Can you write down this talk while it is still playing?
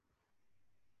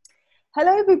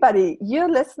Hello, everybody.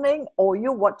 You're listening or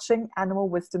you're watching Animal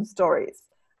Wisdom Stories.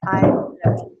 I'm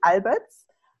Betty Alberts,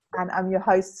 and I'm your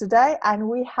host today. And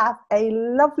we have a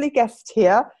lovely guest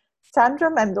here,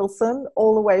 Sandra Mendelsohn,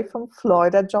 all the way from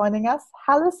Florida, joining us.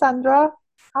 Hello, Sandra.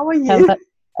 How are you? Hello.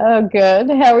 Oh, good.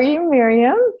 How are you,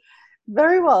 Miriam?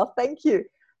 Very well, thank you.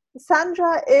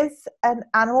 Sandra is an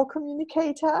animal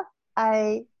communicator,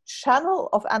 a channel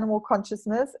of animal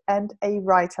consciousness, and a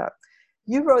writer.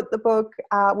 You wrote the book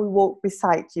We Walk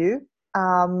Beside You.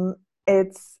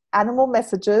 It's animal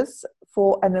messages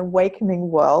for an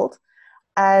awakening world.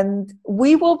 And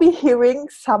we will be hearing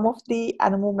some of the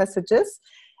animal messages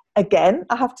again,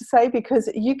 I have to say, because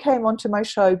you came onto my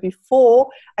show before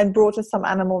and brought us some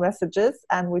animal messages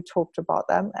and we talked about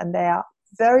them, and they are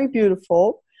very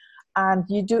beautiful. And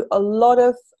you do a lot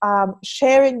of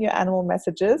sharing your animal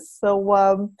messages.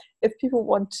 So if people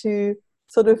want to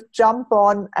sort of jump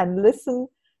on and listen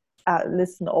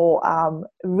or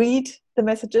read the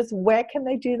messages, where can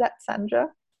they do that, Sandra?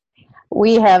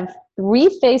 We have 3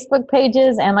 Facebook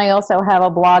pages, and I also have a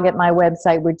blog at my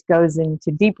website which goes into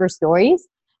deeper stories.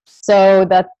 So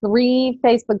the 3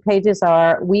 Facebook pages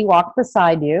are We Walk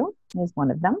Beside You is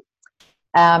one of them.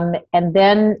 And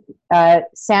then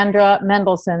Sandra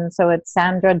Mendelsohn, so it's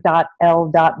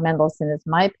sandra.l.mendelsohn is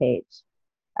my page.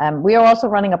 We are also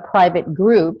running a private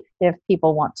group if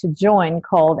people want to join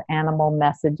called Animal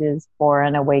Messages for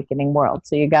an Awakening World.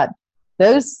 So you got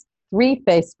those 3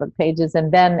 Facebook pages,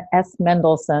 and then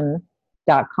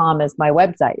smendelsohn.com is my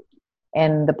website.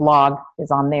 And the blog is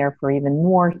on there for even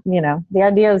more, the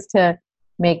idea is to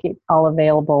make it all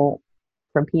available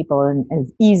for people in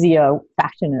as easy a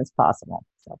fashion as possible.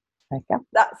 So there you go.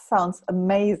 That sounds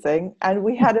amazing. And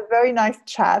we had a very nice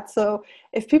chat. So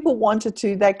if people wanted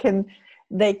to, they can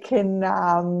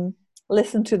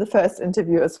listen to the first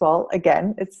interview as well.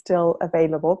 Again, it's still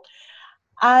available.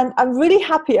 And I'm really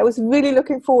happy. I was really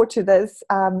looking forward to this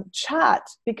chat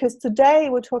because today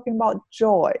we're talking about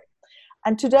joy.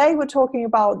 And today we're talking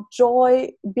about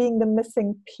joy being the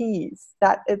missing piece,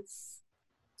 that it's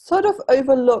sort of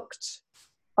overlooked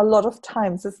a lot of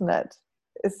times, isn't it?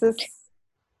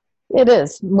 It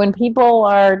is. When people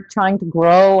are trying to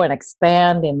grow and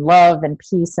expand in love and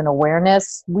peace and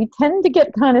awareness, we tend to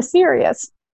get kind of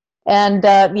serious. And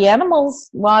the animals,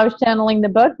 while I was channeling the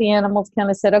book, the animals kind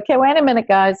of said, okay, wait a minute,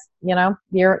 guys,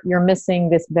 you're missing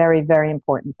this very, very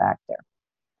important factor.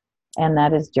 And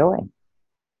that is joy.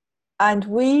 And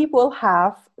we will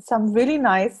have some really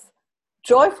nice,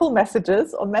 joyful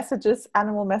messages or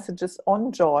animal messages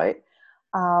on joy,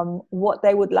 what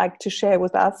they would like to share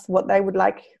with us, what they would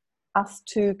like us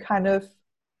to kind of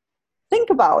think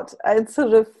about and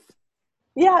sort of,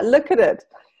 look at it.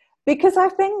 Because I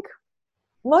think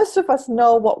most of us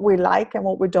know what we like and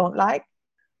what we don't like,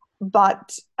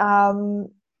 but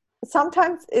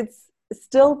sometimes it's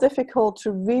still difficult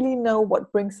to really know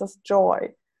what brings us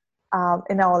joy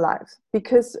in our lives.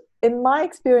 Because in my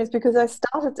experience, because I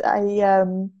started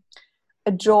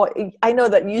a joy, I know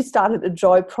that you started a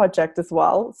joy project as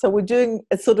well. So we're doing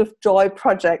a sort of joy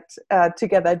project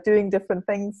together, doing different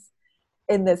things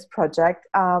in this project.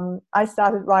 I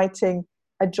started writing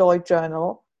a joy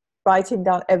journal, writing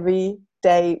down every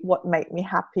day what made me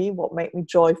happy, what made me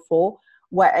joyful,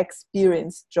 where I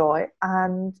experienced joy.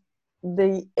 And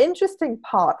the interesting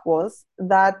part was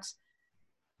that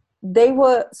they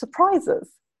were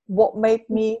surprises, what made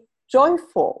me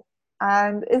joyful.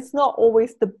 And it's not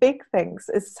always the big things.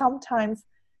 It's sometimes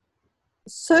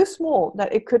so small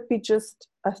that it could be just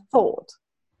a thought.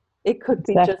 It could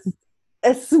be just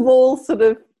a small sort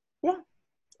of,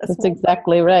 That's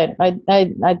exactly right.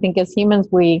 I think as humans,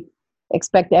 we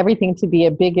expect everything to be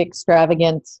a big,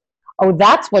 extravagant,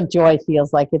 that's what joy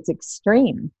feels like. It's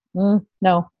extreme.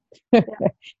 No. Yeah.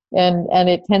 and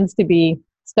it tends to be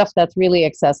stuff that's really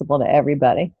accessible to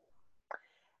everybody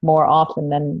more often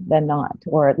than not,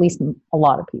 or at least a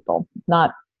lot of people,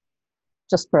 not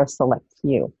just for a select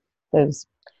few. Those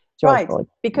joyful. Right,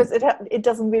 because it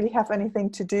doesn't really have anything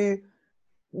to do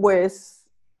with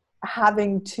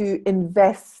having to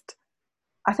invest.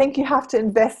 I think you have to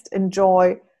invest in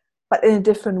joy, but in a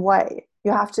different way.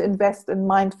 You have to invest in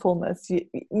mindfulness,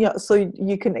 so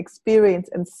you can experience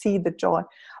and see the joy.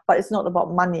 But it's not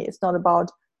about money. It's not about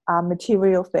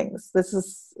material things. This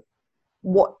is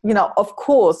what, of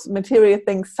course, material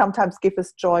things sometimes give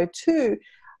us joy too,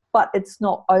 but it's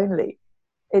not only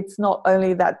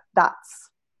that that's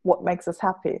what makes us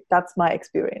happy. That's my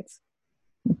experience.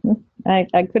 Mm-hmm.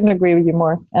 I couldn't agree with you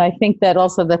more. And I think that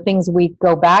also the things we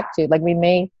go back to, like we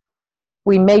may,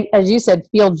 as you said,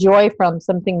 feel joy from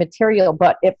something material,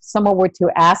 but if someone were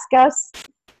to ask us,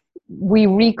 we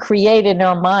recreate in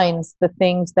our minds the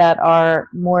things that are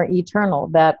more eternal,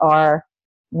 that are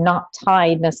not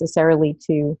tied necessarily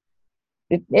to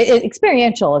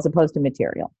experiential as opposed to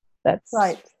material. That's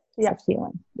Right. Yeah.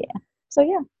 feeling. Yeah. So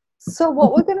yeah. So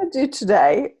what we're going to do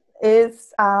today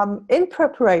is, in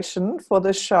preparation for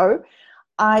the show,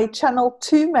 I channeled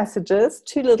two messages,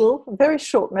 two little, very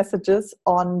short messages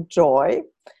on joy,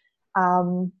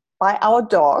 by our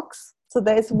dogs. So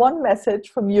there's one message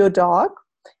from your dog,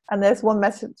 and there's one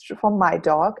message from my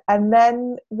dog, and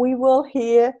then we will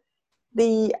hear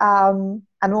the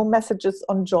animal messages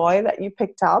on joy that you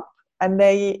picked up, and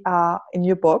they are in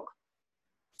your book.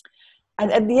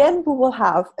 And at the end, we will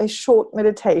have a short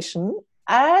meditation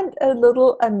and a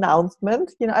little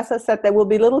announcement. You know, as I said, there will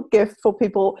be a little gift for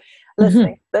people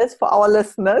listening to this, for our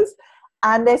listeners.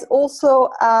 And there's also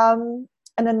an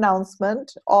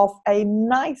announcement of a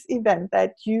nice event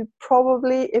that you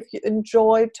probably, if you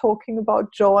enjoy talking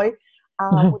about joy,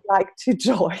 would like to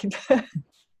join.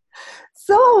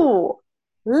 So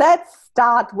let's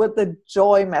start with the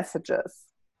joy messages.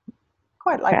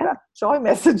 Quite like that, joy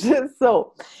messages.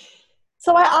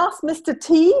 So I asked Mr.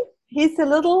 T, he's a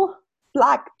little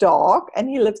black dog, and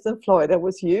he lives in Florida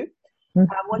with you,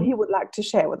 what he would like to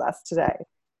share with us today.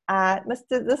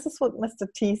 This is what Mr.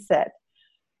 T said.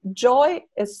 Joy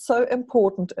is so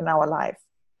important in our life.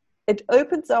 It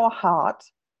opens our heart,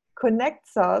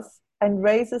 connects us, and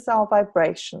raises our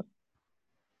vibration.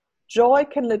 Joy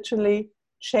can literally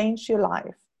change your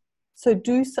life. So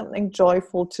do something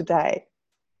joyful today.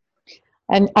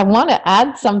 And I want to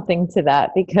add something to that,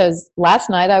 because last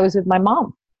night I was with my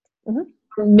mom.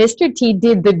 Mr. T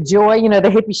did the joy, you know, the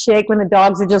hippie shake when the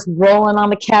dogs are just rolling on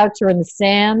the couch or in the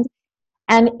sand.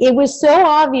 And it was so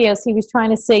obvious he was trying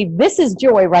to say, this is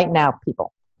joy right now,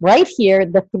 people. Right here,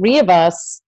 the three of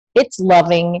us, it's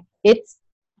loving, it's,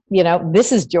 you know,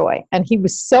 this is joy. And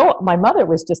my mother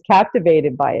was just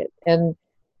captivated by it. And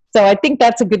so I think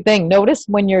that's a good thing. Notice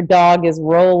when your dog is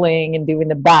rolling and doing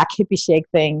the back hippie shake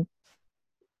thing,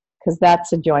 because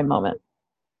that's a joy moment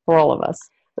for all of us.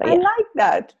 So, yeah. I like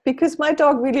that, because my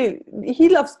dog really, he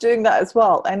loves doing that as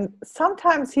well. And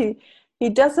sometimes he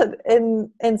does it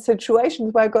in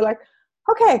situations where I go like,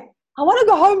 okay, I want to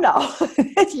go home now.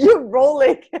 You're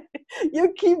rolling.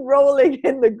 You keep rolling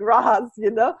in the grass,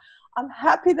 you know. I'm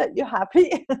happy that you're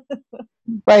happy.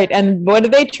 Right. And what are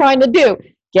they trying to do?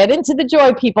 Get into the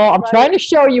joy, people. I'm trying to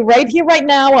show you right here, right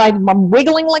now. I'm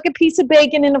wiggling like a piece of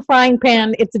bacon in a frying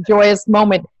pan. It's a joyous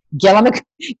moment.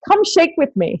 Come shake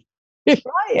with me. Right.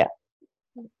 Yeah.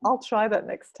 I'll try that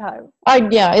next time.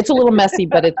 Yeah, it's a little messy,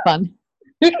 but it's fun.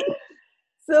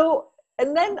 So,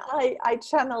 and then I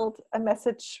channeled a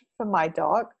message from my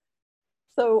dog.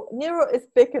 So Nero is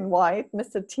big and white.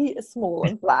 Mr. T is small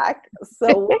and black.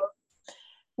 So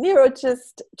Nero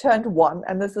just turned 1,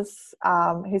 and this is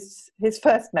his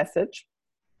first message.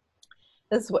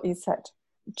 This is what he said.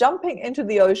 Jumping into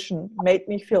the ocean made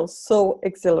me feel so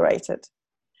exhilarated.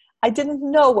 I didn't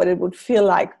know what it would feel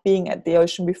like being at the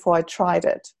ocean before I tried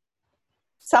it.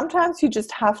 Sometimes you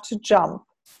just have to jump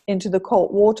into the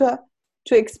cold water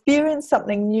to experience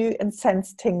something new and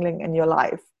sense tingling in your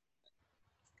life.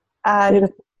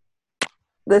 And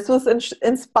this was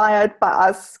inspired by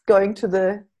us going to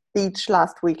the beach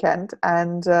last weekend.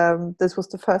 And this was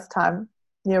the first time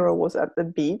Nero was at the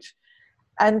beach.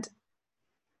 And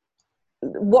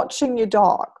watching your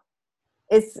dog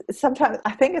is sometimes,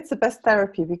 I think it's the best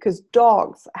therapy, because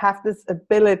dogs have this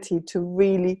ability to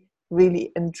really,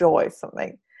 really enjoy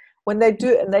something. When they do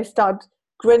it and they start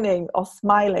grinning or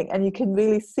smiling, and you can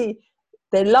really see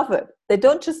they love it. They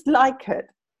don't just like it.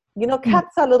 You know,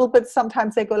 cats are a little bit,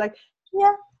 sometimes they go like,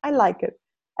 yeah, I like it.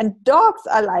 And dogs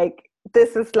are like,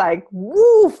 this is like,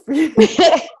 woof.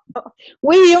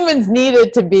 We humans need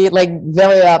it to be like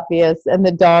very obvious, and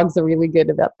the dogs are really good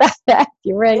about that.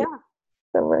 You're right. Yeah.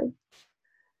 So right.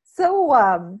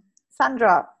 So,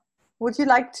 Sandra, would you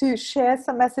like to share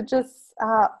some messages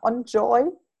on joy?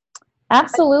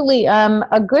 Absolutely.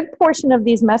 A good portion of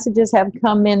these messages have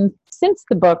come in since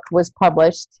the book was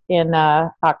published in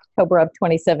October of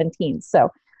 2017. So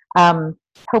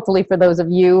hopefully for those of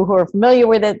you who are familiar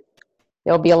with it,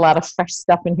 there'll be a lot of fresh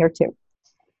stuff in here too.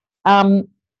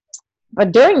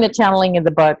 But during the channeling of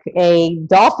the book, a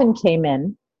dolphin came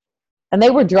in, and they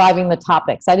were driving the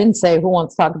topics. I didn't say, who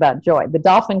wants to talk about joy? The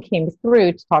dolphin came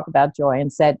through to talk about joy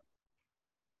and said,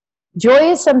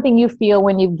 joy is something you feel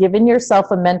when you've given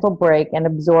yourself a mental break and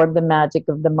absorbed the magic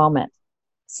of the moment.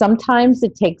 Sometimes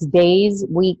it takes days,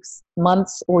 weeks,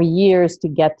 months, or years to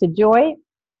get to joy,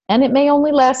 and it may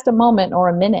only last a moment or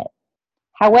a minute.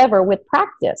 However, with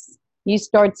practice, you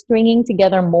start stringing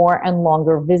together more and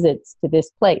longer visits to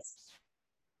this place.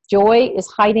 Joy is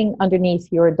hiding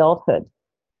underneath your adulthood.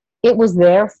 It was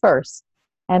there first,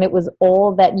 and it was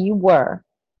all that you were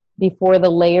before the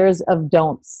layers of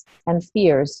don'ts and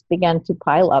fears began to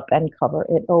pile up and cover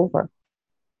it over.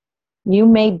 You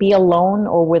may be alone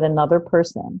or with another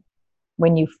person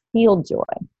when you feel joy,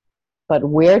 but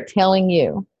we're telling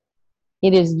you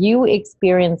it is you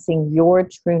experiencing your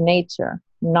true nature,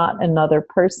 not another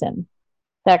person,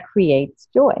 that creates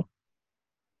joy.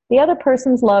 The other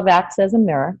person's love acts as a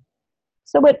mirror,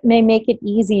 so it may make it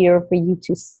easier for you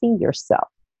to see yourself.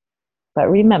 But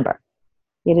remember,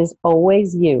 it is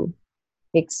always you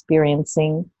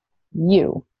experiencing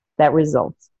you that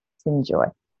results in joy.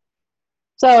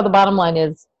 So the bottom line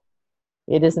is,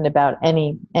 it isn't about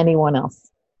anyone else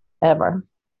ever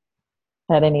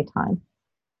at any time.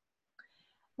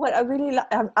 What I really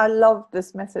I love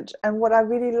this message, and what I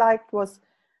really liked was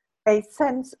a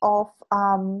sense of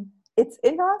it's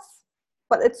in us,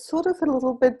 but it's sort of a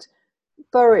little bit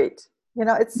buried. You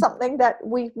know, it's something that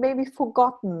we've maybe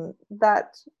forgotten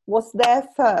that was there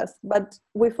first, but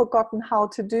we've forgotten how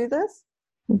to do this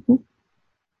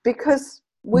because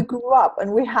we grew up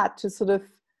and we had to sort of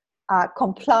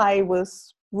comply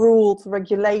with rules,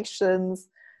 regulations,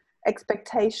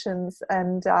 expectations,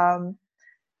 and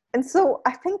so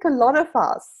I think a lot of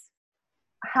us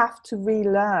have to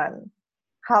relearn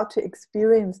how to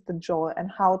experience the joy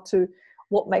and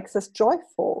what makes us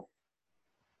joyful.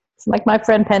 It's like my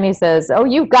friend Penny says, "Oh,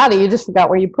 you've got it. You just forgot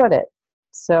where you put it."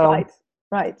 So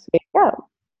right. There you go.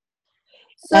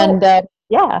 So, and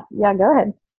yeah, go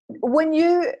ahead. When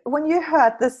you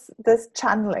heard this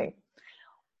channeling,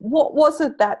 what was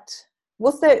it that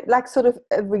was there, like, sort of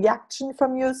a reaction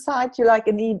from your side? You like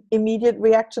an immediate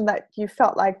reaction that you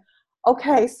felt like,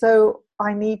 okay, so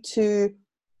I need to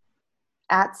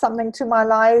add something to my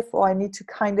life, or I need to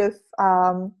kind of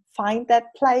find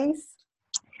that place?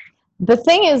 The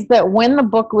thing is that when the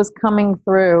book was coming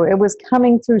through, it was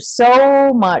coming through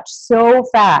so much, so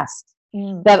fast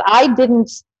that I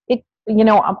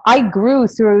grew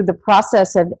through the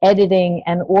process of editing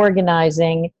and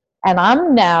organizing, and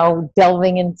I'm now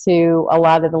delving into a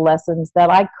lot of the lessons that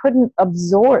I couldn't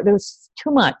absorb. There was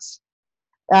too much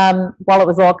while it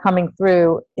was all coming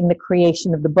through in the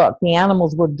creation of the book. The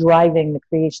animals were driving the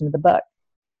creation of the book.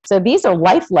 So these are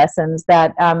life lessons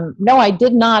that, no, I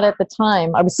did not at the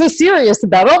time. I was so serious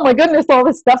about, oh my goodness, all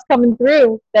this stuff coming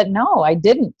through, that no, I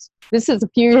didn't. This is a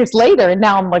few years later, and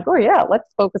now I'm like, oh yeah,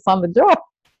 let's focus on the joy.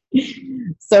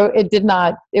 So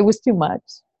it was too much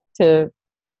to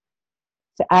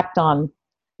act on.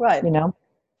 Right.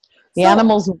 The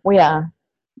animals, yeah.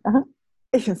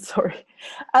 Sorry.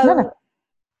 No.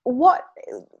 What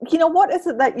is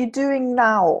it that you're doing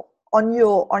now on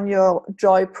your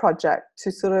joy project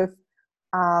to sort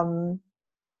of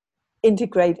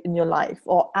integrate in your life,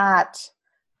 or add,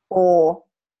 or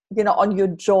on your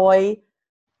joy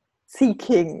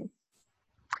seeking?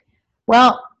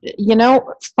 Well,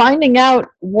 finding out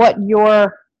what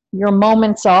your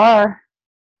moments are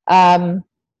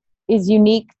is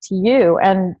unique to you,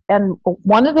 and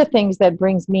one of the things that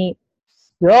brings me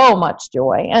so much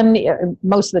joy, and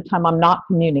most of the time I'm not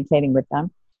communicating with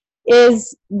them,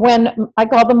 is when I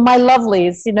call them my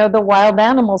lovelies. The wild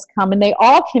animals come and they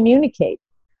all communicate.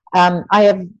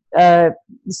 I have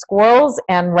squirrels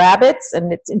and rabbits,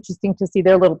 and it's interesting to see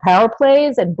their little power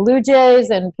plays, and blue jays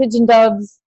and pigeon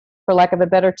doves, for lack of a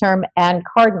better term, and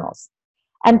cardinals.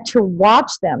 And to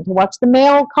watch the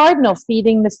male cardinal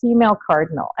feeding the female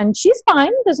cardinal. And she's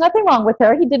fine. There's nothing wrong with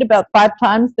her. He did about 5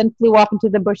 times, then flew off into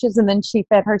the bushes, and then she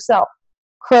fed herself.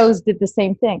 Crows did the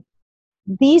same thing.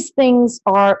 These things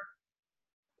are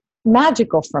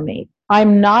magical for me.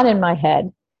 I'm not in my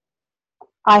head.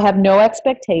 I have no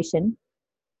expectation.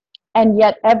 And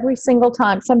yet every single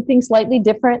time something slightly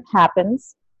different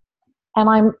happens, and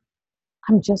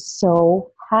I'm just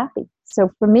so happy.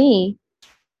 So for me,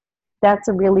 that's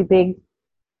a really big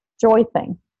joy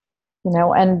thing,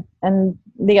 and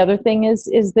the other thing is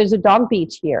there's a dog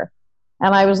beach here,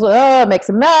 and I was, it makes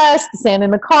a mess, the sand in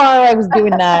the car, I was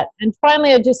doing that. And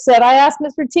finally I asked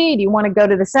Mr. T, do you want to go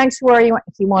to the sanctuary?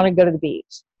 If you want to go to the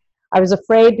beach. I was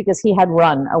afraid because he had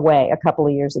run away a couple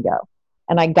of years ago.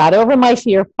 And I got over my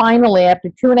fear finally after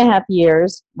 2.5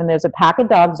 years, when there's a pack of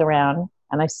dogs around,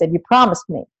 and I said, you promised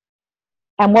me.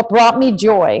 And what brought me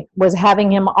joy was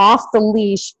having him off the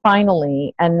leash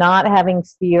finally, and not having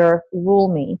fear rule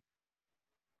me.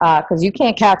 Because you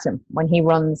can't catch him. When he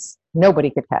runs,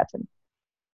 nobody could catch him.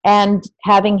 And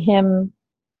having him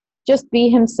just be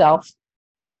himself,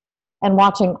 and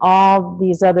watching all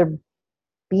these other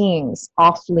beings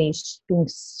off leash being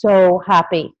so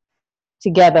happy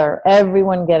together,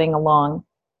 everyone getting along.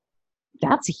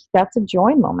 that's a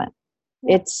joy moment.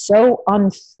 Yeah. It's so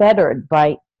unfettered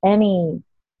by any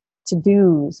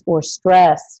to-dos or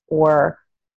stress or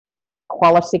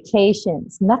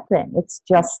qualifications, nothing. It's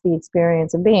just the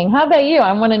experience of being. How about you?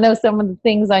 I want to know some of the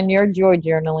things on your joy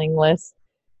journaling list.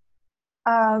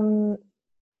 Um,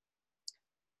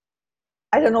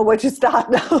 I don't know where to start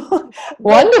now.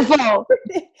 Wonderful.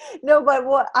 No, but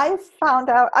what I found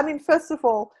out, I mean, first of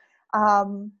all,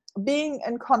 being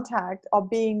in contact or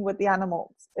being with the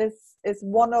animals is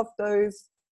one of those,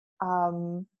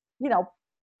 you know,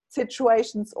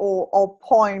 situations or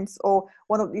points or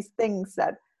one of these things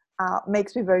that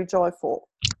makes me very joyful.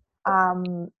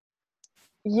 You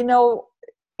know,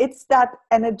 it's that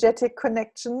energetic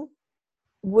connection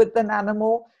with an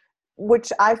animal,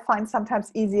 which I find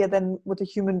sometimes easier than with a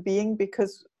human being,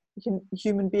 because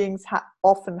human beings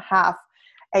often have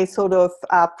a sort of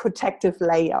protective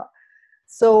layer.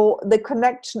 So the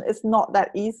connection is not that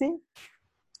easy,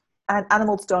 and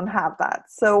animals don't have that.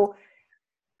 So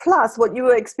plus what you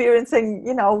were experiencing,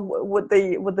 you know, with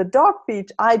the dog beach,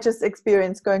 I just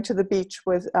experienced going to the beach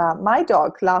with my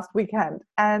dog last weekend,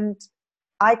 and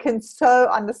I can so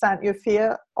understand your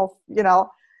fear of, you know,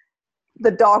 the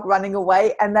dog running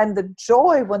away, and then the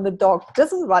joy when the dog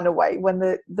doesn't run away, when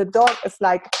the dog is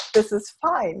like, this is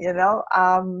fine, you know,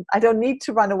 I don't need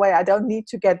to run away, I don't need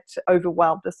to get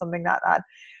overwhelmed or something like that.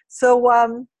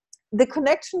 So the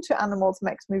connection to animals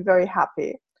makes me very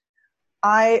happy.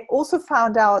 I also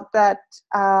found out that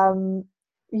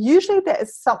usually there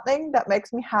is something that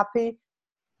makes me happy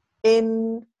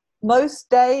in most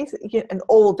days, in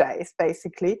all days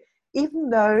basically, even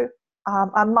though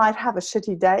I might have a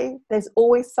shitty day, there's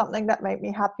always something that made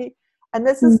me happy. And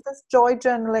this is this joy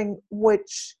journaling,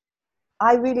 which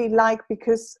I really like,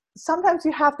 because sometimes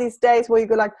you have these days where you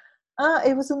go like,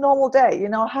 it was a normal day, you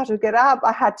know, I had to get up,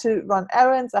 I had to run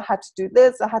errands, I had to do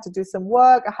this, I had to do some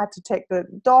work, I had to take the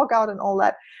dog out and all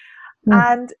that.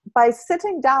 And by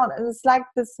sitting down, and it's like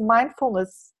this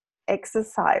mindfulness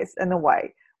exercise in a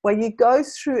way, where you go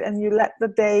through and you let the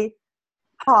day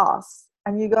pass,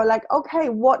 and you go like, okay,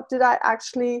 what did I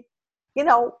actually, you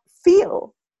know,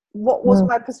 feel? What was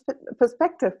my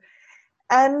perspective?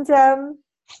 And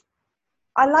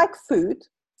I like food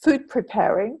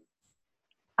preparing.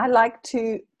 I like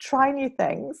to try new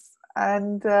things,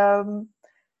 and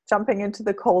jumping into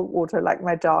the cold water like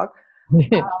my dog.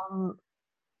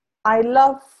 I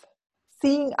love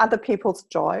seeing other people's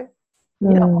joy, you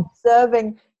know,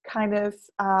 observing kind of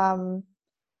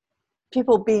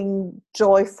people being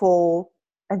joyful,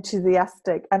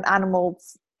 enthusiastic, and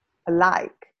animals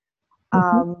alike.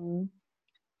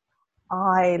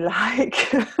 I like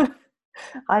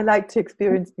I like to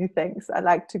experience new things. I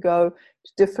like to go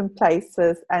to different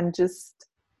places and just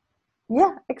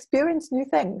experience new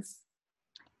things.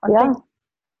 I think,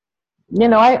 you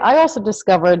know, I also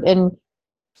discovered, and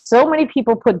so many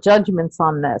people put judgments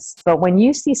on this, but when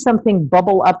you see something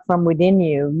bubble up from within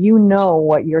you, you know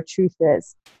what your truth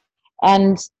is.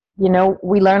 And, you know,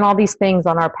 we learn all these things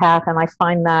on our path. And I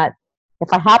find that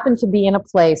if I happen to be in a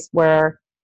place where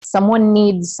someone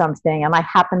needs something and I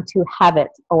happen to have it,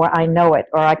 or I know it,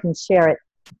 or I can share it,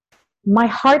 my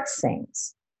heart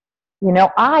sings. You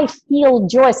know, I feel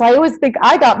joy. So I always think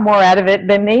I got more out of it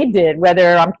than they did,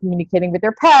 whether I'm communicating with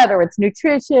their pet or it's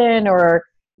nutrition or,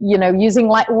 you know, using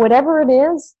light, whatever it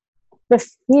is, the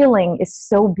feeling is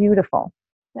so beautiful.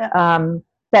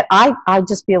 That I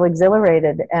just feel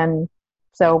exhilarated. And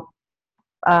so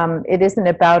it isn't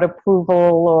about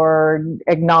approval or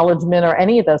acknowledgement or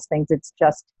any of those things. It's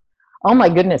just, oh my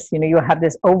goodness, you know, you have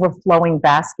this overflowing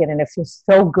basket and it feels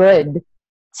so good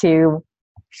to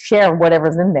share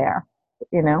whatever's in there,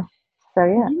 you know? So,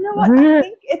 yeah. You know what? I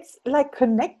think it's like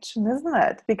connection, isn't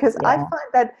it? Because I find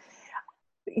that,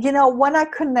 you know, when I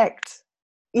connect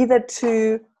either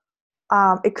to,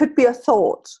 it could be a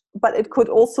thought, but it could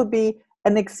also be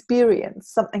an experience,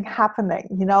 something happening,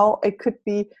 you know, it could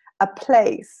be a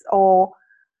place or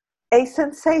a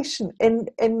sensation in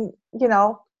you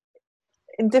know,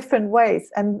 in different ways.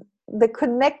 And the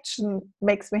connection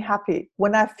makes me happy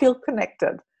when I feel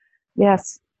connected.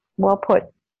 Yes. Well put.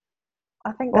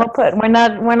 I think well put.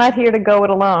 We're not here to go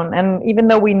it alone. And even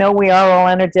though we know we are all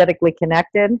energetically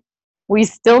connected, we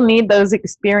still need those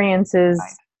experiences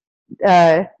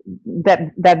that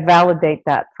validate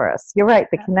that for us. You're right.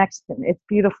 The connection, it's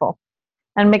beautiful,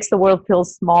 and makes the world feel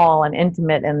small and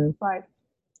intimate and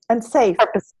and safe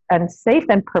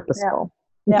and purposeful.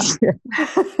 Yeah.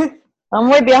 I'm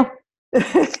with you.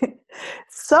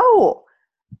 So,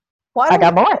 I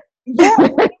got more. Yeah.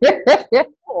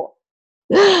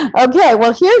 Okay.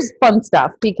 Well, here's fun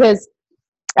stuff, because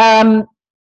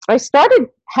I started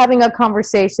having a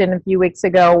conversation a few weeks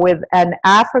ago with an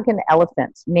African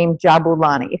elephant named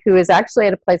Jabulani, who is actually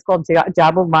at a place called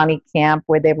Jabulani Camp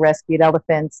where they've rescued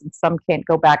elephants and some can't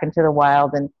go back into the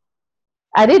wild. And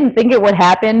I didn't think it would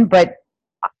happen, but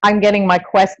I'm getting my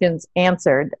questions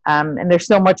answered. And there's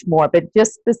so much more, but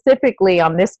just specifically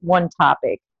on this one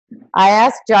topic, I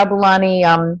asked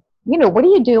Jabulani, what do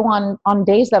you do on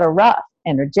days that are rough,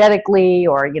 energetically,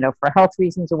 or, for health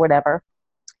reasons or whatever?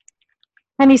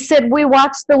 And he said, we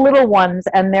watch the little ones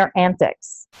and their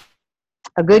antics.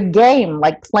 A good game,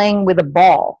 like playing with a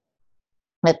ball,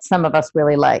 that some of us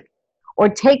really like. Or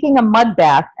taking a mud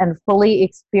bath and fully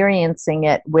experiencing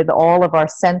it with all of our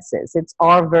senses. It's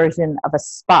our version of a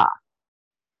spa.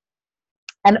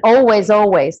 And always,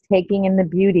 always taking in the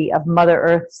beauty of Mother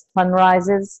Earth's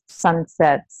sunrises,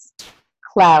 sunsets,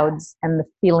 clouds, and the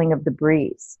feeling of the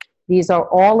breeze. These are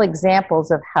all examples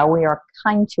of how we are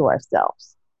kind to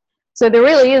ourselves. So there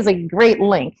really is a great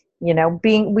link,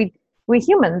 we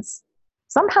humans,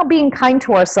 somehow being kind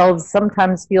to ourselves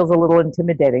sometimes feels a little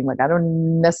intimidating. Like, I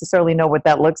don't necessarily know what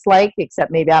that looks like,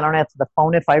 except maybe I don't answer the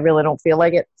phone if I really don't feel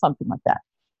like it, something like that.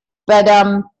 But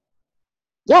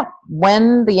yeah,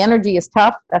 when the energy is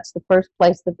tough, that's the first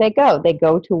place that they go. They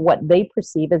go to what they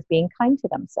perceive as being kind to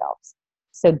themselves.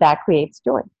 So that creates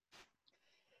joy.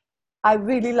 I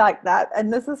really like that.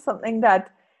 And this is something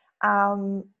that,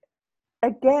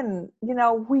 again,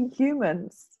 we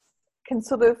humans can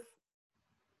sort of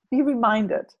be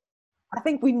reminded. I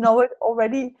think we know it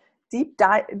already deep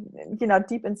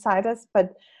inside us,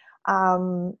 but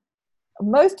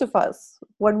most of us,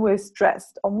 when we're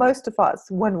stressed, or most of us,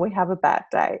 when we have a bad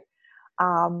day,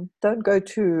 don't go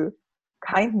to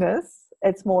kindness.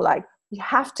 It's more like, you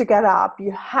have to get up,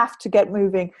 you have to get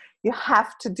moving, you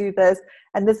have to do this,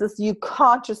 and this is, you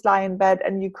can't just lie in bed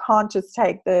and you can't just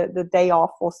take the day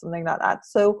off or something like that.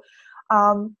 So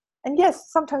and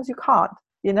yes, sometimes you can't,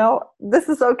 this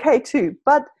is okay too,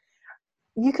 but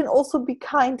you can also be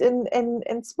kind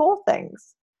in small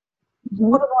things. Mm-hmm.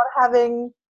 What about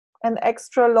having an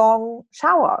extra long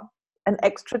shower, an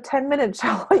extra 10-minute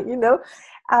shower?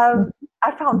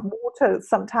 I found water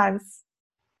sometimes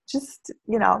just,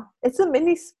 it's a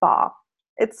mini spa.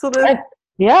 It's sort of...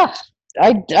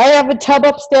 I have a tub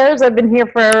upstairs. I've been here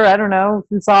for, I don't know,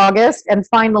 since August. And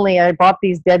finally, I bought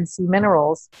these Dead Sea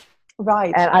minerals.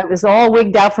 Right. And I was all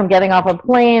wigged out from getting off a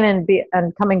plane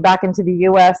and coming back into the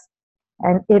U.S.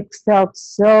 And it felt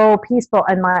so peaceful.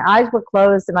 And my eyes were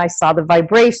closed and I saw the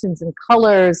vibrations and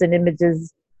colors and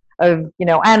images of,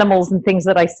 animals and things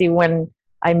that I see when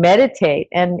I meditate.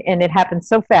 And it happened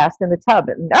so fast in the tub.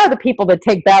 And there are the people that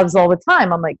take baths all the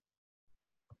time. I'm like,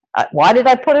 why did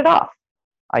I put it off?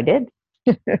 I did.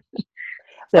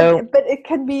 So, but it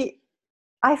can be,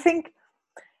 I think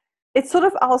it's sort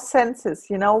of our senses,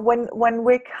 when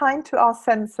we're kind to our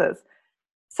senses,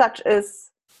 such as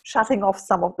shutting off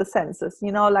some of the senses,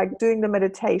 like doing the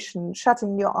meditation,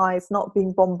 shutting your eyes, not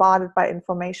being bombarded by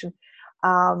information,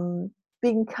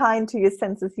 being kind to your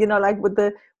senses, like with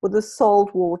the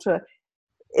salt water.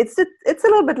 It's a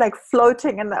little bit like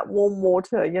floating in that warm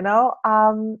water,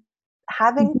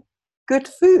 having good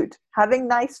food, having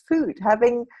nice food,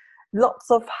 having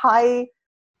lots of high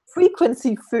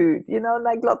frequency food,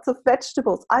 like lots of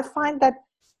vegetables. I find that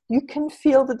you can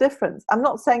feel the difference. I'm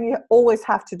not saying you always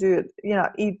have to do it,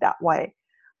 eat that way.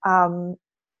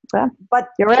 But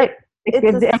you're right.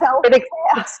 It's a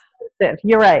self-care.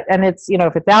 You're right. And it's,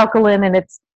 if it's alkaline and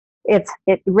it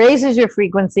raises your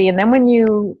frequency. And then when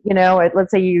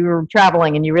let's say you're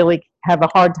traveling and you really have a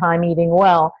hard time eating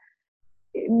well,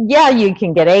 yeah, you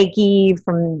can get achy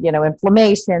from,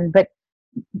 inflammation, but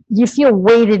you feel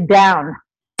weighted down,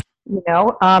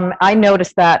 I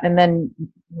noticed that. And then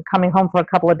coming home for a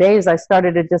couple of days, I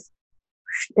started to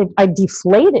I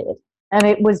deflated. And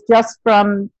it was just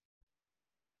from,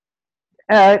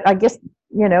 I guess,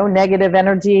 negative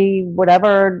energy,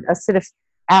 whatever, acidic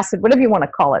acid, whatever you want to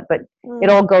call it. But it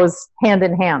all goes hand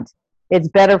in hand. It's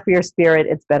better for your spirit.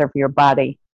 It's better for your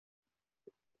body.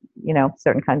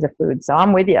 Certain kinds of food. So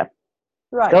I'm with you.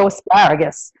 Right. Go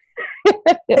asparagus.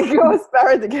 Go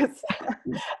asparagus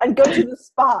and go to the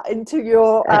spa, into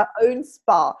your own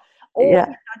spa, or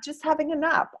just having a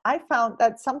nap. I found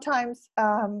that sometimes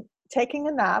taking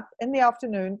a nap in the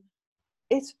afternoon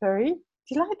is very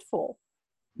delightful.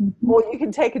 Mm-hmm. Or you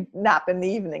can take a nap in the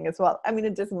evening as well. I mean,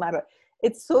 it doesn't matter.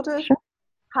 It's sort of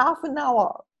half an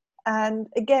hour. And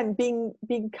again, being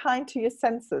kind to your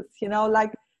senses,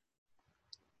 like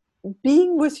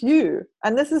being with you.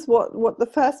 And this is what the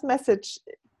first message,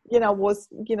 was,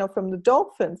 from the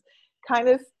dolphins, kind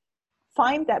of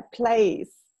find that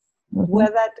place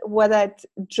where that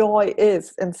joy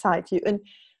is inside you. And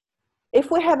if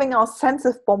we're having our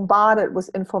senses bombarded with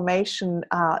information,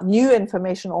 new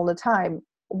information all the time,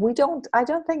 I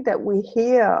don't think that we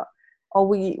hear or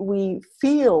we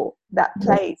feel that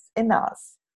place in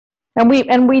us. And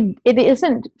it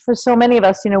isn't for so many of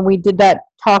us, we did that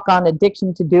talk on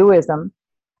addiction to doism.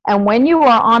 And when you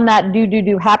are on that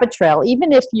do habit trail,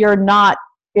 even if you're not,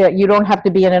 you don't have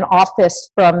to be in an office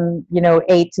from,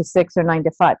 8 to 6 or 9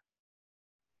 to 5.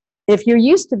 If you're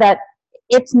used to that,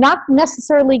 it's not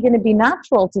necessarily going to be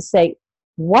natural to say,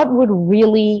 what would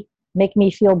really make me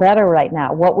feel better right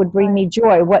now? What would bring me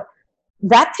joy?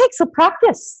 That takes a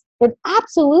practice. It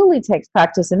absolutely takes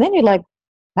practice. And then you're like,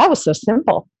 that was so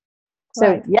simple.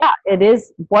 So yeah, it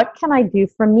is. What can I do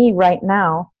for me right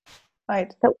now?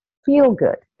 Right. That will feel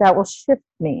good. That will shift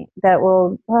me. That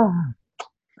will.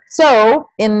 So,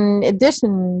 in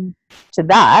addition to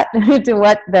that, to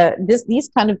what these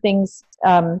kind of things,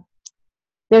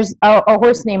 there's a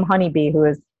horse named Honeybee who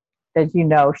is, as you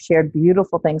know, shared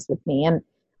beautiful things with me, and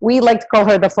we like to call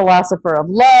her the philosopher of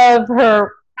love.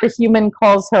 Her human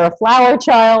calls her a flower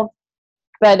child,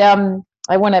 but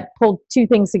I want to pull two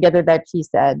things together that she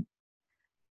said.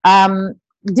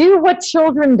 Do what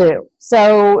children do.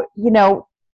 So,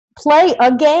 play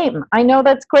a game. I know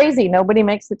that's crazy. Nobody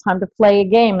makes the time to play a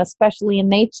game, especially in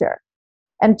nature.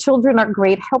 And children are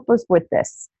great helpers with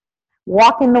this.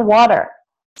 Walk in the water,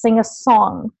 sing a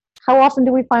song. How often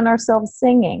do we find ourselves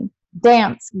singing?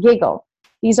 Dance, giggle.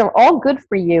 These are all good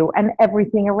for you and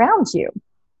everything around you.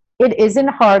 It isn't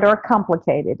hard or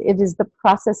complicated. It is the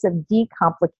process of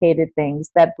decomplicated things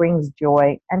that brings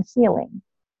joy and healing.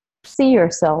 See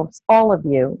yourselves, all of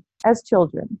you, as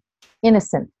children,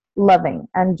 innocent, loving,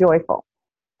 and joyful,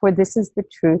 for this is the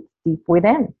truth deep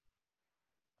within.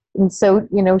 And so,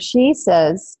 she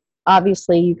says,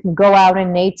 obviously, you can go out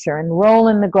in nature and roll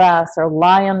in the grass or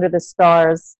lie under the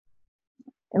stars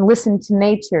and listen to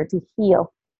nature to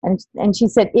heal. And she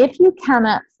said, if you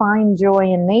cannot find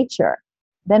joy in nature,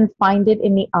 then find it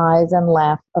in the eyes and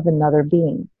laugh of another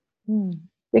being.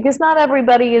 Because not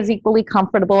everybody is equally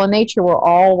comfortable in nature. We're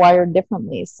all wired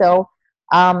differently. So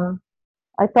I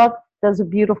thought those are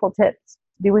beautiful tips.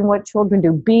 Doing what children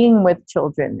do, being with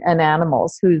children and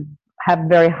animals who have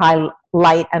very high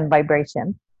light and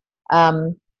vibration,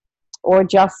 or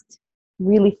just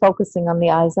really focusing on the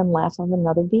eyes and laugh of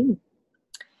another being.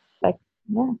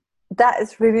 Yeah. That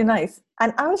is really nice.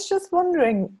 And I was just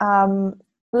wondering,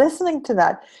 listening to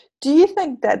that, do you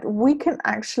think that we can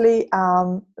actually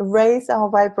raise our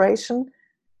vibration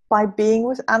by being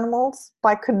with animals,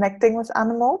 by connecting with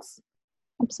animals?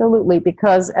 Absolutely,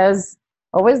 because as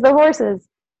always the horses,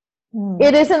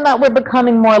 it isn't that we're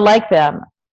becoming more like them.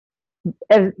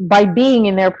 By being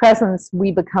in their presence,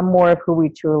 we become more of who we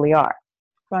truly are,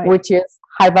 which is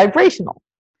high vibrational,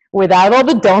 without all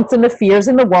the don'ts and the fears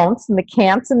and the won'ts and the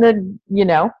can'ts and the,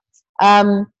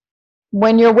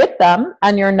 when you're with them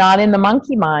and you're not in the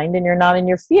monkey mind and you're not in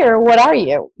your fear, what are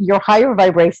you? Your higher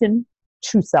vibration,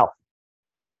 true self.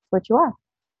 That's what you are.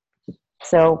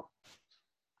 So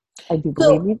I do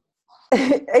believe you.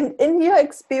 In your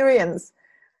experience,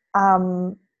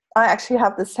 I actually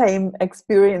have the same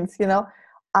experience, do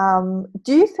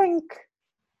you think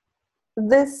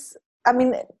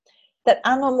that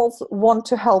animals want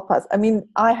to help us?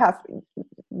 I have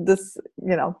this,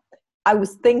 I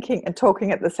was thinking and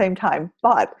talking at the same time,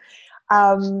 but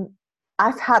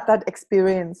I've had that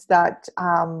experience that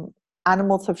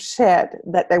animals have shared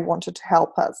that they wanted to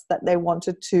help us, that they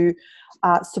wanted to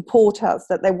support us,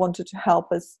 that they wanted to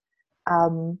help us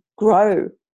grow,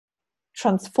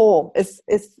 transform. Is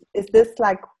this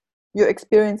like your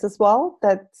experience as well?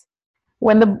 That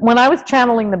when I was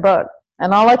channeling the book,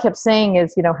 and all I kept saying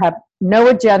is, have no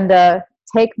agenda,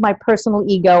 take my personal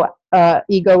ego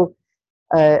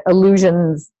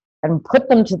illusions and put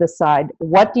them to the side.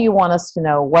 What do you want us to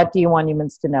know? What do you want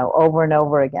humans to know? Over and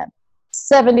over again.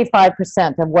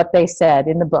 75% of what they said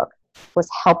in the book was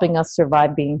helping us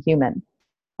survive being human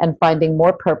and finding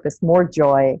more purpose, more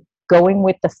joy, going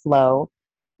with the flow.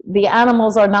 The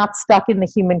animals are not stuck in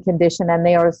the human condition, and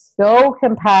they are so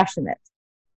compassionate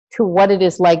to what it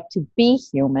is like to be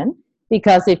human,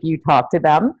 because if you talk to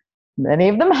them, many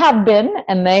of them have been,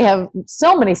 and they have,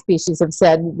 so many species have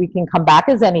said we can come back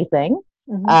as anything.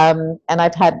 And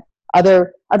I've had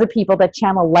other people that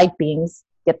channel light beings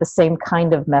get the same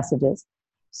kind of messages.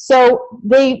 So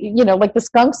they, like the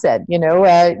skunk said,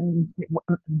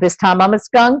 this time I'm a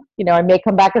skunk, I may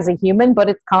come back as a human, but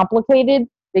it's complicated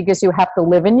because you have to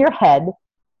live in your head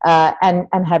and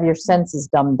have your senses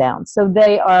dumbed down. So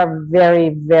they are very,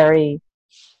 very,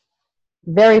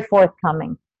 very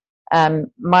forthcoming.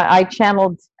 I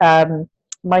channeled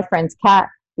my friend's cat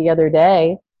the other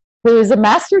day, who is a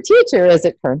master teacher, as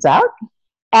it turns out,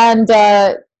 and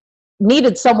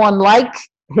needed someone like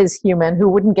his human who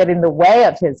wouldn't get in the way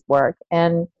of his work.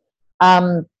 And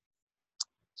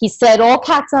he said, all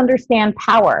cats understand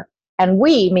power, and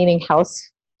we, meaning house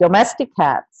domestic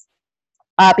cats,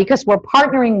 because we're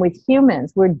partnering with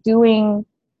humans, we're doing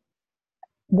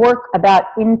work about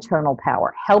internal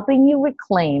power, helping you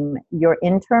reclaim your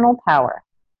internal power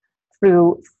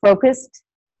through focused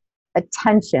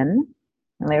attention.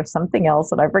 And there's something else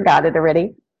that I forgot it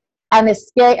already. And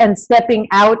escape and stepping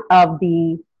out of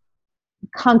the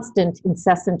constant,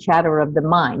 incessant chatter of the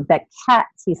mind. That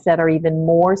cats, he said, are even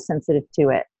more sensitive to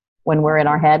it when we're in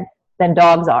our head than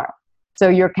dogs are. So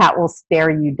your cat will stare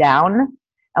you down.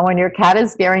 And when your cat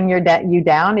is staring you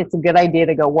down, it's a good idea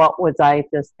to go, what was I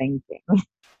just thinking?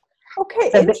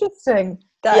 Okay, So interesting.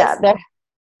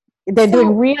 They're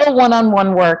doing real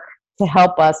one-on-one work to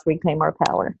help us reclaim our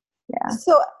power. Yeah.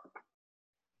 So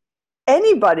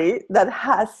anybody that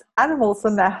has animals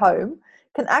in their home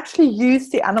can actually use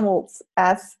the animals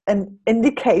as an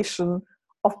indication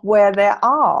of where they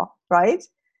are, right?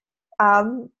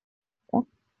 Where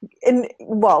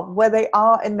they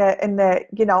are in their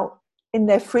in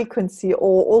their frequency,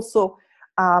 or also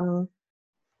how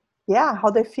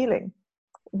they're feeling,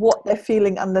 what they're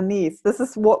feeling underneath. This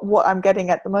is what I'm getting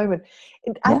at the moment.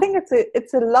 I think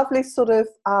it's a lovely sort of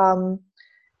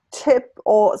tip,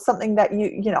 or something that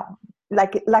you know,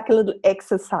 like a little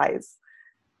exercise,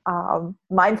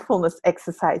 mindfulness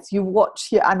exercise. You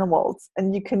watch your animals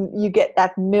and you get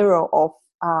that mirror of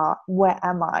where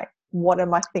am I, what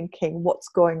am I thinking, what's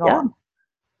going on.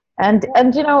 And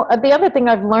you know, the other thing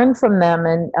I've learned from them,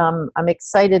 and I'm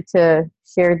excited to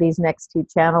share these next two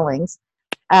channelings,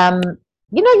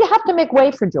 you know, you have to make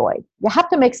way for joy. You have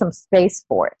to make some space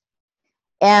for it.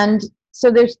 And so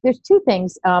there's two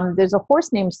things. There's a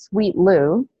horse named Sweet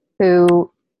Lou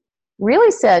who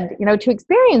really said, you know, to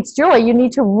experience joy, you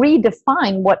need to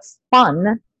redefine what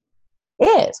fun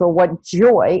is, or what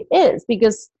joy is,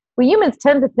 because we humans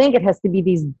tend to think it has to be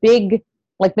these big,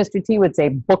 like Mr. T would say,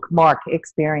 bookmark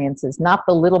experiences, not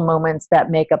the little moments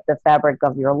that make up the fabric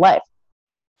of your life.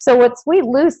 So what Sweet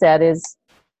Lou said is,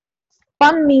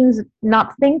 fun means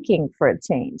not thinking for a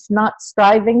change, not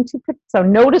striving to. So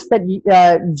notice that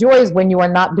joy is when you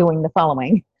are not doing the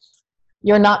following.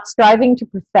 You're not striving to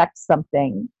perfect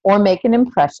something, or make an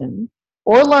impression,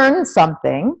 or learn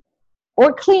something,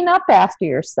 or clean up after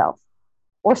yourself,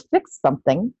 or fix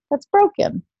something that's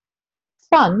broken.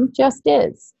 Fun just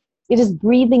is. It is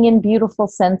breathing in beautiful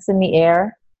scents in the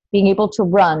air, being able to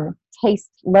run,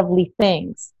 taste lovely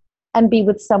things, and be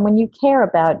with someone you care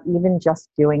about, even just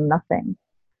doing nothing.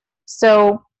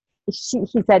 So she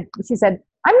said,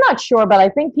 I'm not sure, but I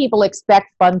think people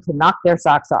expect fun to knock their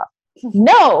socks off.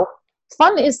 No,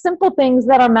 fun is simple things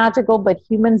that are magical, but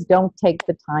humans don't take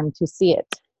the time to see it.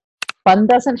 Fun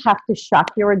doesn't have to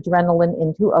shock your adrenaline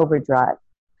into overdrive.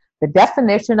 The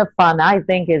definition of fun, I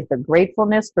think, is the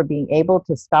gratefulness for being able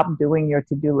to stop doing your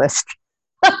to-do list.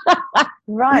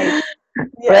 Right.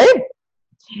 Yeah. Right?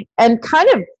 And kind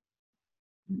of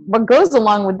what goes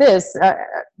along with this,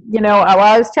 you know,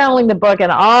 I was channeling the book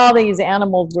and all these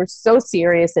animals were so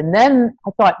serious. And then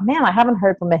I thought, man, I haven't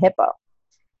heard from a hippo.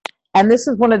 And this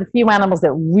is one of the few animals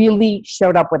that really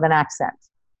showed up with an accent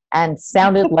and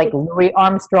sounded like Louis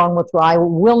Armstrong, which I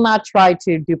will not try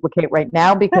to duplicate right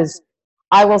now, because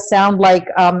I will sound like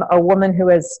a woman who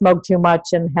has smoked too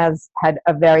much and has had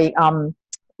a very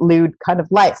lewd kind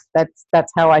of life.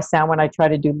 That's how I sound when I try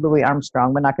to do Louis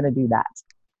Armstrong. We're not going to do that.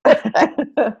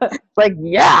 Like,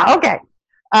 yeah, okay.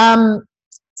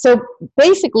 So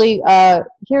basically,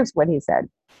 here's what he said.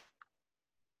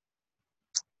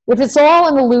 If it's all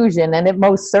an illusion, and it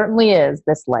most certainly is,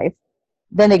 this life,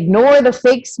 then ignore the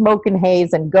fake smoke and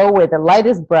haze and go where the light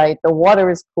is bright, the water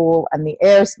is cool, and the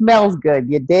air smells good.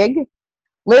 You dig?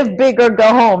 Live big or go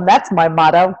home. That's my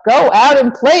motto. Go out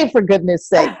and play, for goodness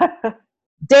sake.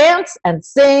 Dance and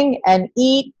sing and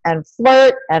eat and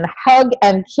flirt and hug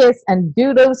and kiss and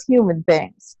do those human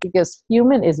things, because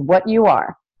human is what you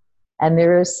are. And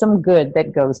there is some good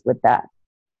that goes with that.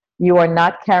 You are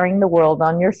not carrying the world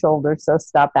on your shoulders, so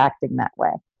stop acting that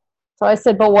way. So I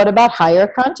said, but what about higher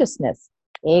consciousness?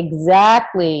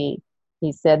 Exactly.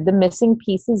 He said, the missing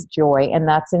piece is joy, and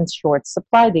that's in short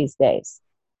supply these days.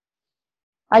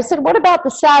 I said, what about the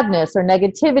sadness or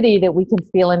negativity that we can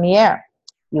feel in the air?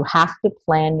 You have to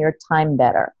plan your time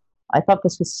better. I thought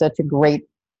this was such a great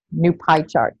new pie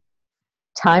chart.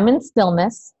 Time in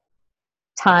stillness,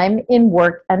 time in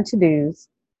work and to-dos,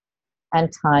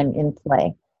 and time in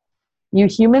play. You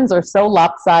humans are so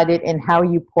lopsided in how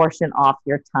you portion off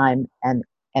your time and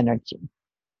energy.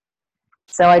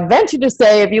 So I'd venture to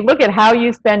say, if you look at how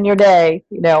you spend your day,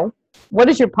 you know, what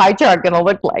is your pie chart going to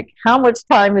look like? How much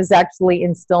time is actually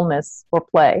in stillness or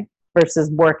play versus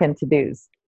work and to-dos?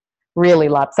 Really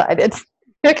lopsided.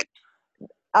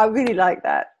 I really like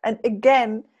that. And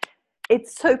again,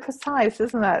 it's so precise,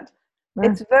 isn't it?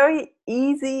 It's very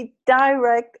easy,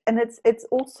 direct, and it's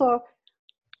also,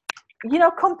 you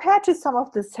know, compared to some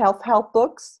of the self-help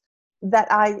books that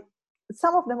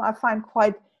some of them I find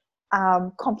quite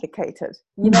complicated.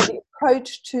 You know, the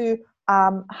approach to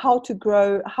how to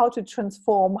grow, how to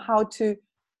transform, how to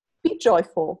be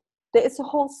joyful. There is a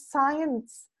whole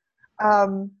science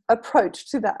approach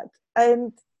to that.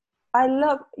 And I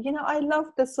love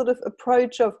the sort of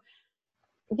approach of,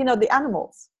 you know, the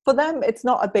animals. For them, it's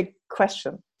not a big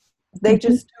question. They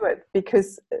just do it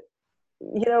because,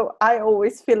 you know, I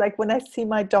always feel like when I see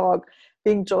my dog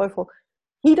being joyful,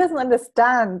 he doesn't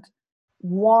understand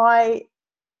why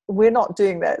we're not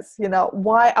doing this. You know,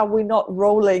 why are we not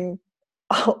rolling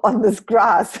on this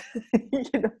grass? You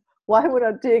know, why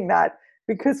we're not doing that?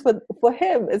 Because for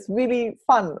him, it's really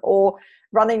fun, or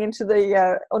running into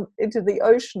the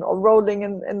ocean, or rolling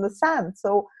in the sand.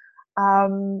 So,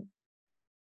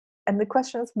 and the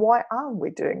question is, why aren't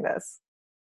we doing this?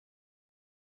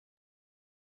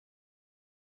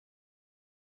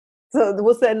 So there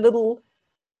was a little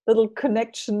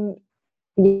connection.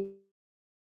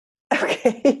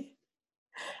 Okay.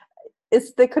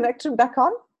 Is the connection back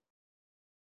on?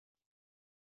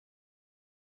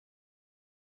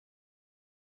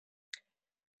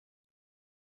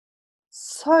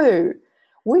 So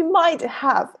we might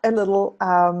have a little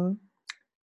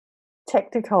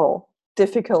technical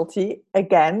difficulty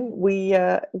again. We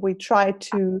try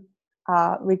to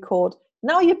record.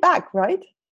 Now you're back, right?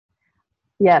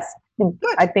 Yes.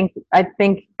 Good. I think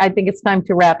it's time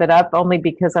to wrap it up, only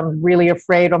because I'm really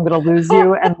afraid I'm going to lose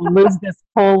you and lose this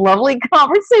whole lovely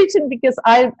conversation, because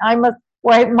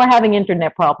we're having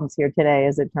internet problems here today,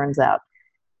 as it turns out.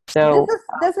 So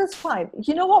this is fine.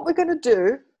 You know what we're going to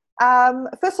do?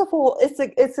 First of all,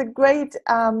 it's a great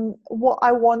what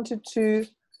I wanted to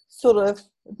sort of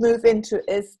move into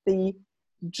is the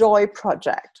joy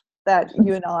project that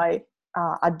you and I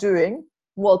are doing.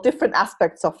 Well, different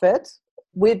aspects of it.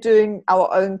 We're doing our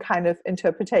own kind of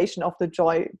interpretation of the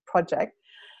joy project.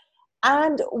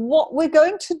 And what we're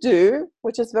going to do,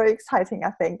 which is very exciting,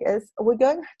 I think, is we're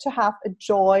going to have a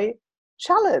joy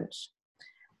challenge.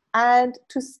 And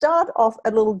to start off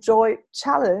a little joy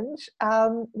challenge,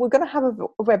 we're going to have a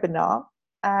webinar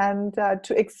and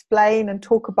to explain and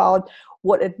talk about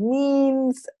what it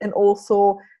means, and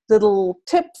also little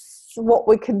tips, what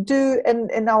we can do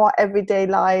in our everyday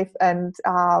life. And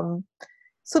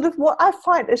sort of what I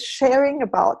find is sharing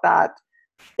about that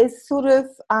is sort of,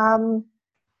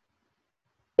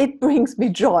 it brings me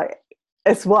joy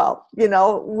as well. You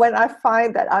know, when I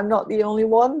find that I'm not the only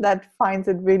one that finds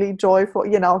it really joyful,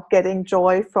 you know, getting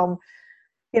joy from,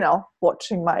 you know,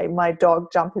 watching my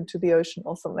dog jump into the ocean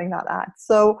or something like that.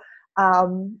 So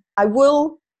I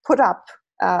will put up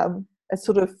a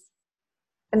sort of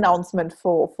announcement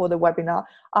for the webinar.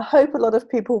 I hope a lot of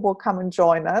people will come and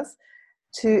join us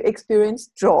to experience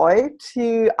joy,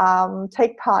 to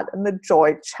take part in the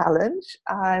joy challenge.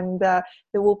 And there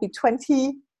will be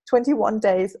 21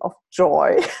 days of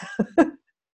joy.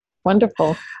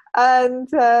 Wonderful. And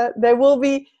there will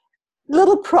be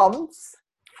little prompts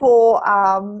for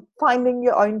finding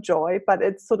your own joy, but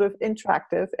it's sort of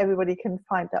interactive. Everybody can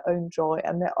find their own joy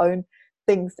and their own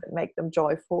things that make them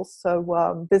joyful.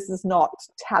 So this is not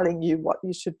telling you what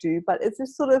you should do, but it's a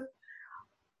sort of,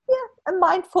 a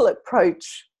mindful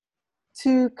approach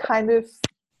to kind of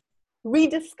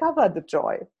rediscover the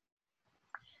joy.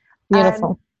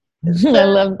 Beautiful. So, I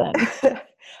love that.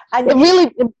 And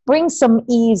it brings some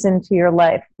ease into your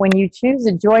life when you choose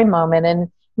a joy moment, and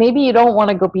maybe you don't want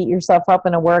to go beat yourself up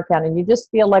in a workout, and you just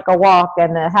feel like a walk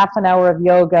and a half an hour of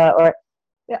yoga, or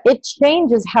it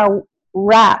changes how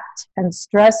wrapped and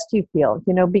stressed you feel,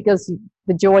 you know, because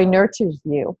the joy nurtures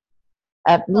you.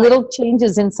 Little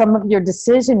changes in some of your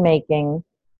decision making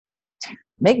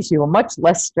makes you a much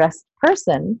less stressed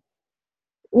person.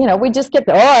 You know, we just get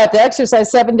I have to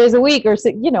exercise 7 days a week, or,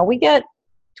 you know, we get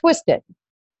twisted.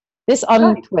 This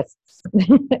untwists.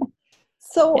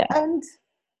 So, and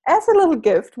as a little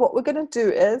gift, what we're going to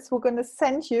do is we're going to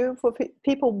send you, for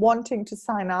people wanting to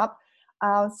sign up,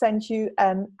 send you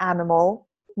an animal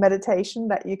meditation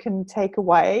that you can take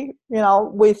away, you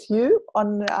know, with you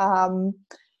on,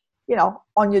 you know,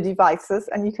 on your devices,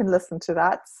 and you can listen to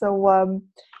that. So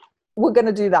we're going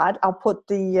to do that. I'll put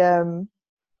the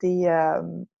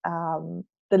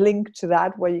link to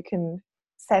that, where you can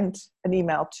send an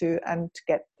email to and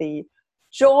get the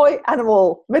joy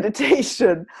animal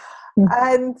meditation.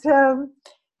 And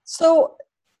so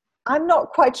I'm not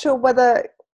quite sure whether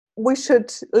we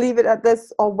should leave it at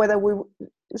this, or whether we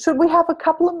have a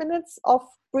couple of minutes of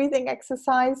breathing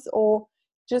exercise, or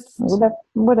just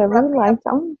whatever you like.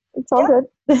 It's all good.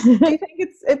 Do you think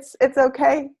it's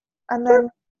okay? And then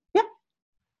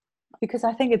because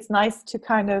I think it's nice to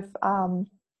kind of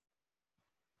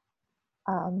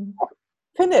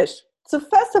finish. So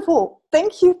first of all,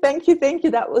 thank you.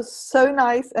 That was so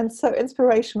nice and so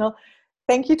inspirational.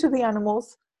 Thank you to the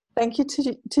animals. Thank you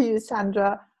to you,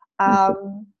 Sandra.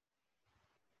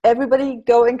 Everybody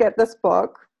go and get this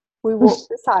book. We walk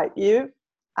beside you.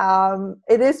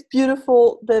 It is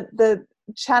beautiful. The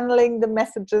channeling, the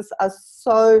messages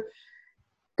are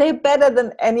they're better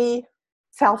than any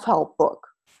self-help book,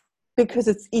 because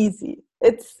it's easy.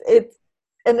 It's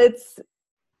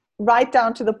right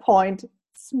down to the point,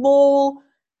 small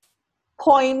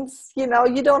points. You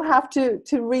don't have to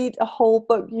read a whole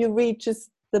book. You read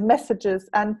just the messages,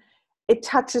 and it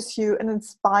touches you and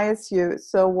inspires you.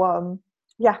 So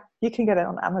you can get it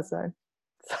on Amazon.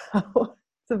 So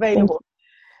it's available.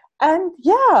 And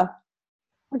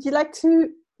would you like to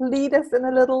lead us in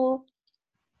a little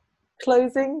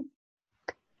closing?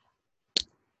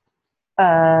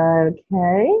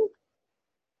 Okay.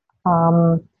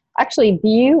 Actually, do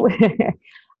you,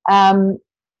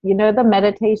 the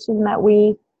meditation that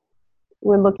we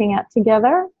were looking at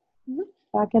together,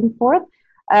 back and forth?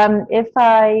 If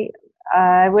I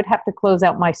would have to close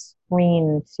out my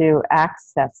screen to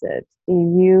access it. Do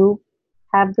you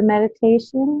have the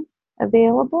meditation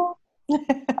available?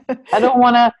 I don't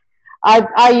want to.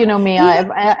 You know me.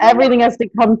 Everything has to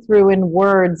come through in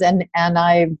words, and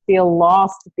I feel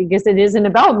lost because it isn't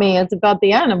about me. It's about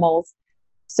the animals.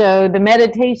 So the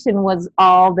meditation was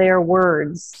all their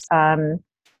words.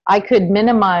 I could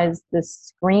minimize the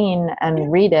screen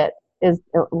and read it.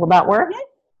 Will that work?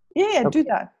 Yeah, okay. Do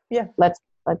that. Yeah. Let's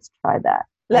try that.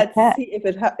 Let's see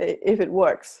if it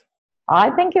works. I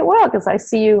think it will, because I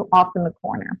see you off in the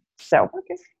corner. So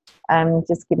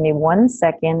just give me 1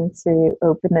 second to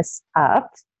open this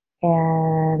up.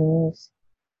 And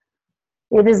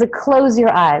it is a close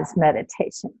your eyes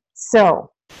meditation.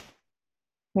 So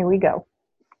here we go.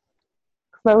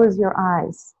 Close your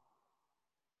eyes.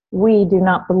 We do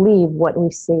not believe what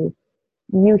we see.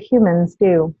 You humans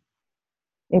do.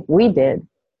 If we did,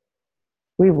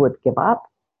 we would give up.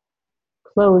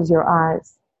 Close your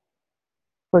eyes.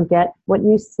 Forget what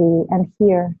you see and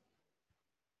hear.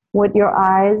 What your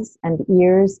eyes and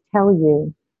ears tell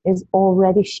you is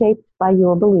already shaped by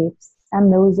your beliefs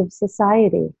and those of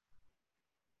society.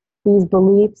 These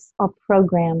beliefs are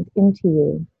programmed into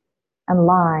you and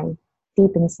lie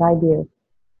deep inside you.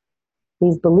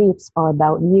 These beliefs are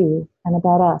about you and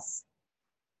about us.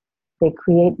 They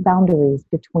create boundaries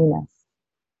between us.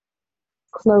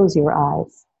 Close your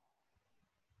eyes.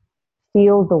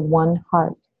 Feel the one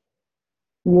heart.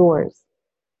 Yours,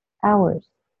 ours.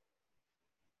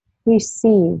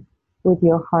 Receive with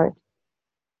your heart.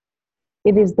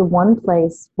 It is the one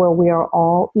place where we are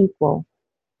all equal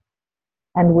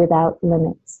and without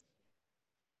limits.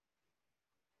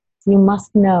 You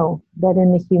must know that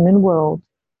in the human world,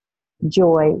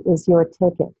 joy is your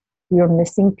ticket, your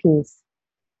missing piece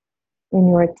in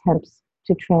your attempts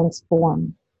to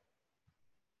transform.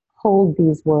 Hold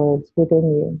these words within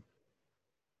you.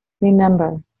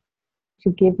 Remember to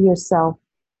give yourself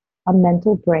a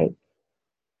mental break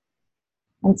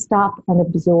and stop and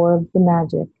absorb the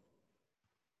magic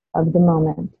of the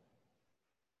moment.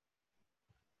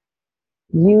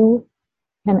 You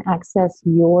can access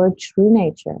your true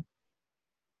nature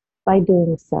by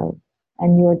doing so,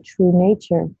 and your true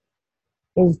nature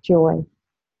is joy.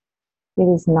 It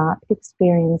is not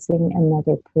experiencing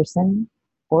another person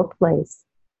or place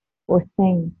or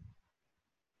thing.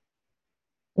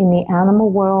 In the animal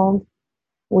world,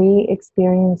 we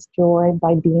experience joy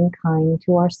by being kind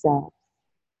to ourselves.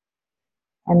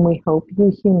 And we hope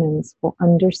you humans will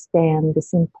understand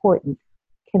this important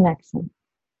connection.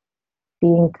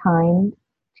 Being kind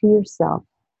to yourself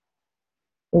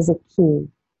is a key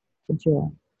to joy.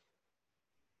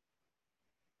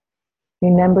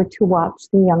 Remember to watch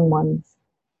the young ones,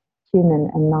 human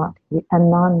and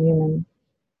non-human.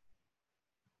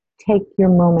 Take your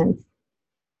moment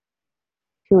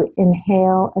to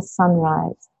inhale a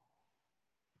sunrise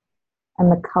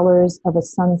and the colors of a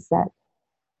sunset.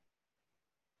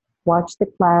 Watch the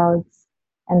clouds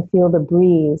and feel the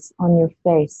breeze on your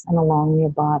face and along your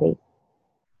body.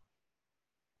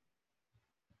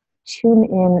 Tune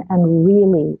in and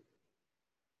really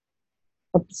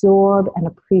absorb and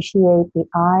appreciate the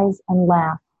eyes and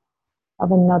laugh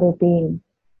of another being.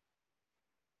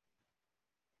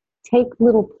 Take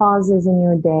little pauses in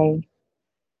your day,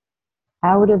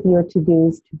 out of your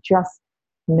to-dos, to just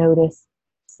notice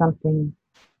something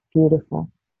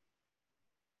beautiful.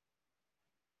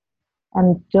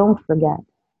 And don't forget,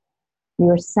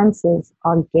 your senses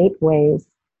are gateways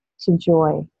to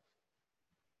joy.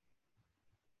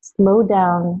 Slow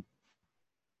down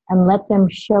and let them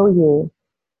show you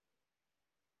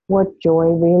what joy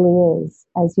really is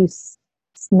as you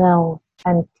smell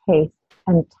and taste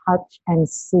and touch and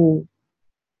see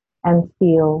and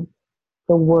feel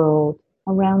the world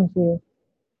around you.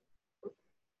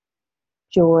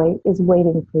 Joy is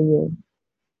waiting for you.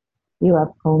 You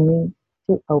have only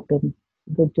to open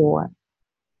the door.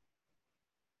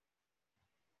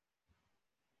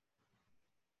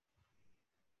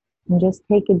 And just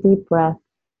take a deep breath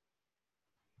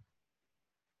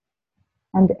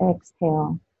and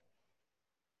exhale.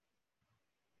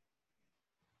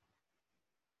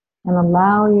 And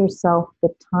allow yourself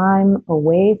the time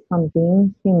away from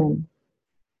being human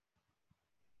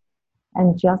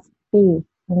and just be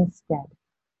instead.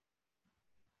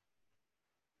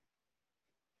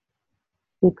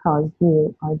 Because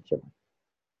you are joy.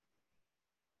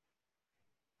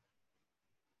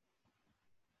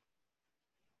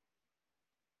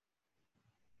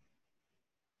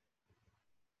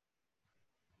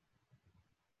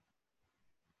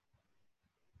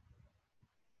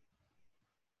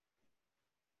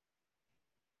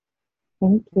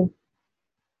 Thank you.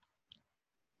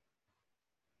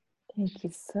 Thank you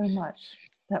so much.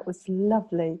 That was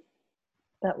lovely.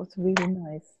 That was really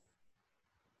nice.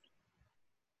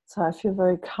 So I feel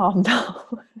very calm now.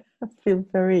 I feel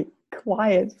very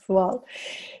quiet as well.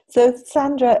 So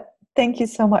Sandra, thank you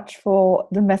so much for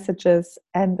the messages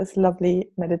and this lovely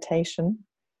meditation.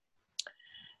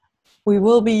 We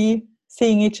will be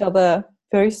seeing each other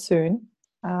very soon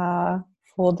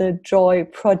for the Joy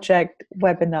Project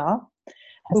webinar.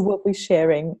 We will be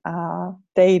sharing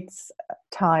dates,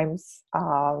 times,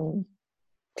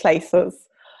 places.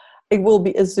 It will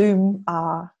be a Zoom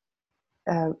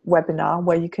webinar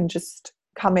where you can just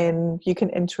come in, you can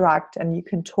interact, and you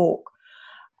can talk.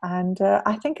 And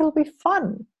I think it'll be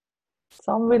fun.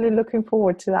 So I'm really looking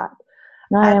forward to that.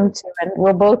 I am too. And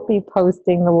we'll both be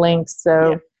posting the links,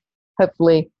 so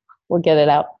hopefully we'll get it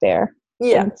out there.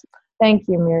 Yeah. Thank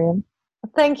you, Miriam.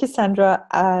 Thank you, Sandra.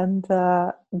 And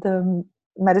the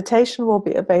meditation will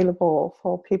be available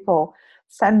for people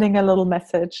sending a little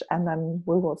message, and then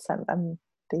we will send them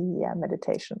the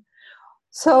meditation.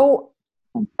 So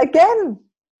again,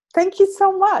 thank you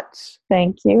so much.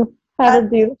 Thank you. Have a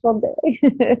beautiful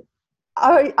day.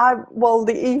 Well,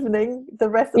 the evening, the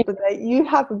rest of the day. You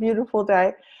have a beautiful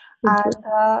day. And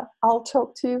I'll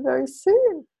talk to you very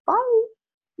soon. Bye.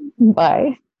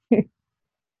 Bye.